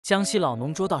江西老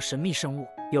农捉到神秘生物，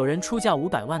有人出价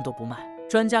500万都不卖，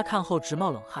专家看后直冒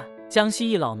冷汗。江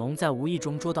西一老农在无意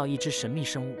中捉到一只神秘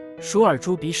生物，属耳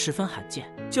蛛鼻，十分罕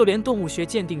见，就连动物学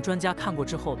鉴定专家看过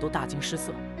之后都大惊失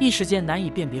色，一时间难以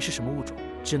辨别是什么物种，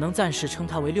只能暂时称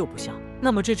它为六不像。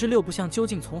那么这只六不像究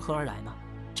竟从何而来呢？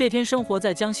这天，生活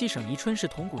在江西省宜春市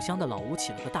铜鼓乡的老吴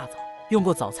起了个大早，用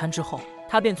过早餐之后，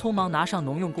他便匆忙拿上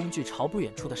农用工具朝不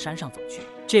远处的山上走去。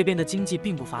这边的经济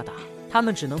并不发达，他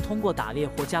们只能通过打猎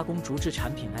或加工竹制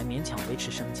产品来勉强维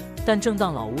持生计。但正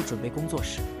当老吴准备工作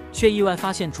时，却意外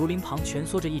发现竹林旁蜷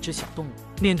缩着一只小动物。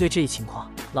面对这一情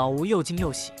况，老吴又惊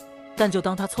又喜。但就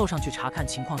当他凑上去查看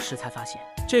情况时，才发现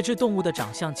这只动物的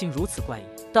长相竟如此怪异。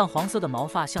淡黄色的毛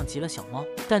发像极了小猫，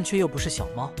但却又不是小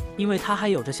猫，因为它还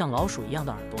有着像老鼠一样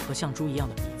的耳朵和像猪一样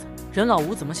的鼻子。人老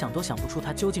吴怎么想都想不出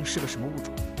它究竟是个什么物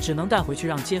种，只能带回去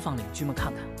让街坊邻居们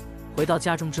看看。回到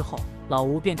家中之后，老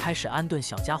吴便开始安顿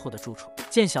小家伙的住处。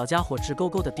见小家伙直勾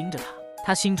勾地盯着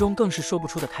他心中更是说不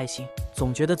出的开心，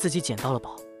总觉得自己捡到了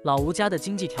宝。老吴家的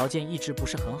经济条件一直不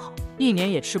是很好，一年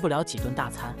也吃不了几顿大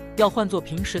餐，要换做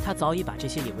平时，他早已把这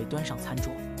些野味端上餐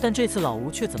桌。但这次老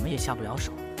吴却怎么也下不了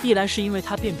手，一来是因为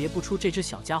他辨别不出这只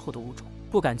小家伙的物种，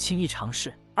不敢轻易尝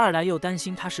试；二来又担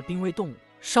心它是濒危动物，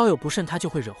稍有不慎他就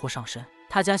会惹祸上身。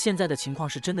他家现在的情况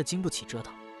是真的经不起折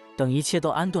腾。等一切都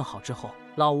安顿好之后，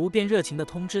老吴便热情地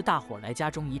通知大伙来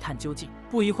家中一探究竟。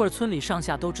不一会儿，村里上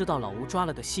下都知道老吴抓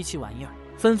了个稀奇玩意儿，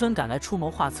纷纷赶来出谋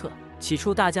划策。起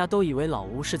初大家都以为老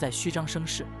吴是在虚张声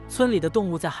势，村里的动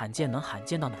物再罕见能罕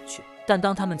见到哪去？但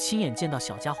当他们亲眼见到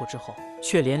小家伙之后，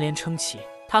却连连称奇。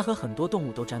它和很多动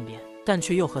物都沾边，但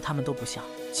却又和它们都不像，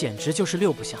简直就是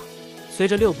六不像。随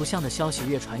着六不像的消息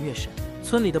越传越神，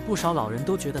村里的不少老人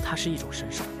都觉得它是一种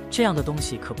神兽，这样的东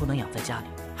西可不能养在家里，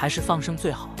还是放生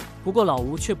最好。不过老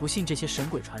吴却不信这些神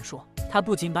鬼传说，他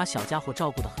不仅把小家伙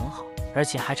照顾得很好，而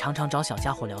且还常常找小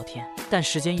家伙聊天。但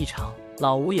时间一长，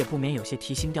老吴也不免有些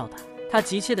提心吊胆，他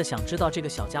急切地想知道这个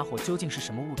小家伙究竟是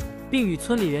什么物种，并与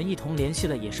村里人一同联系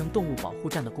了野生动物保护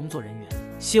站的工作人员，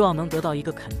希望能得到一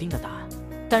个肯定的答案。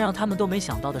但让他们都没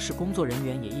想到的是，工作人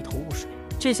员也一头雾水。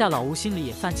这下老吴心里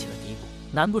也泛起了嘀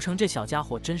咕，难不成这小家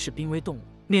伙真是濒危动物？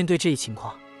面对这一情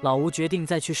况，老吴决定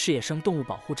再去市野生动物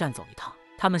保护站走一趟。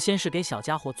他们先是给小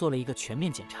家伙做了一个全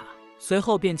面检查，随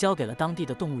后便交给了当地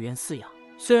的动物园饲养。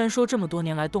虽然说这么多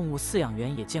年来动物饲养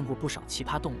员也见过不少奇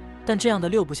葩动物，但这样的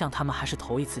六不像他们还是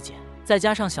头一次见。再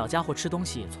加上小家伙吃东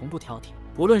西也从不挑剔，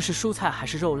不论是蔬菜还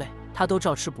是肉类，他都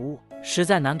照吃不误，实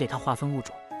在难给他划分物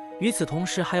种。与此同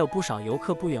时，还有不少游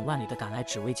客不远万里的赶来，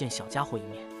只为见小家伙一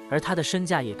面，而他的身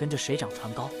价也跟着水涨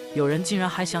船高，有人竟然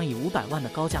还想以500万的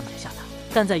高价买下他。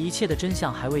但在一切的真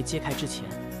相还未揭开之前，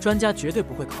专家绝对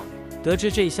不会考虑。得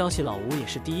知这一消息，老吴也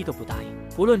是第一个不答应，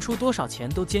不论出多少钱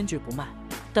都坚决不卖。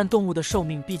但动物的寿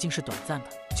命毕竟是短暂的，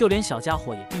就连小家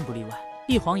伙也并不例外。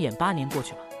一晃眼8年过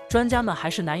去了，专家们还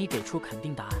是难以给出肯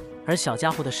定答案，而小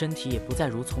家伙的身体也不再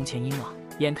如从前英朗。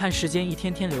眼看时间一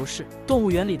天天流逝，动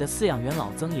物园里的饲养员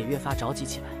老曾也越发着急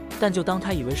起来。但就当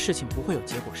他以为事情不会有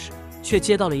结果时，却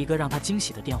接到了一个让他惊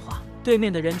喜的电话。对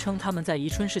面的人称他们在宜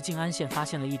春市静安县发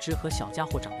现了一只和小家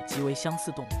伙长得极为相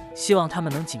似动物，希望他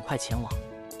们能尽快前往。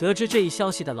得知这一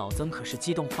消息的老曾可是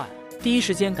激动坏了，第一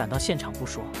时间赶到现场不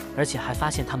说，而且还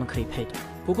发现他们可以配对。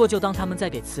不过就当他们在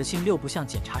给雌性六不像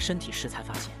检查身体时，才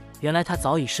发现原来他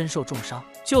早已身受重伤，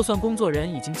就算工作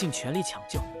人已经尽全力抢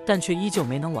救，但却依旧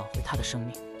没能挽回他的生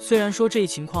命。虽然说这一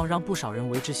情况让不少人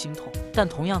为之心痛，但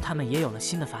同样他们也有了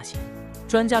新的发现。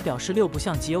专家表示，六不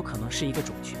像极有可能是一个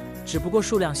种群，只不过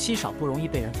数量稀少，不容易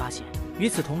被人发现。与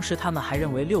此同时，他们还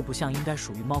认为六不像应该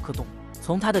属于猫科动物，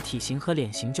从它的体型和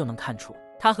脸型就能看出，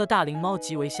它和大龄猫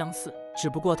极为相似，只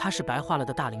不过它是白化了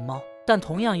的大龄猫。但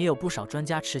同样也有不少专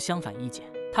家持相反意见，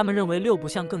他们认为六不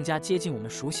像更加接近我们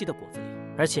熟悉的果子狸，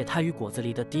而且它与果子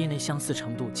狸的 DNA 相似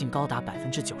程度竟高达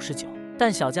99%。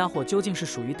但小家伙究竟是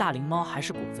属于大龄猫还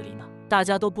是果子狸呢？大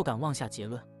家都不敢妄下结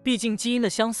论，毕竟基因的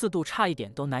相似度差一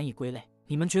点都难以归类。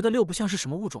你们觉得六不像是什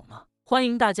么物种呢？欢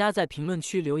迎大家在评论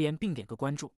区留言并点个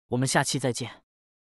关注，我们下期再见。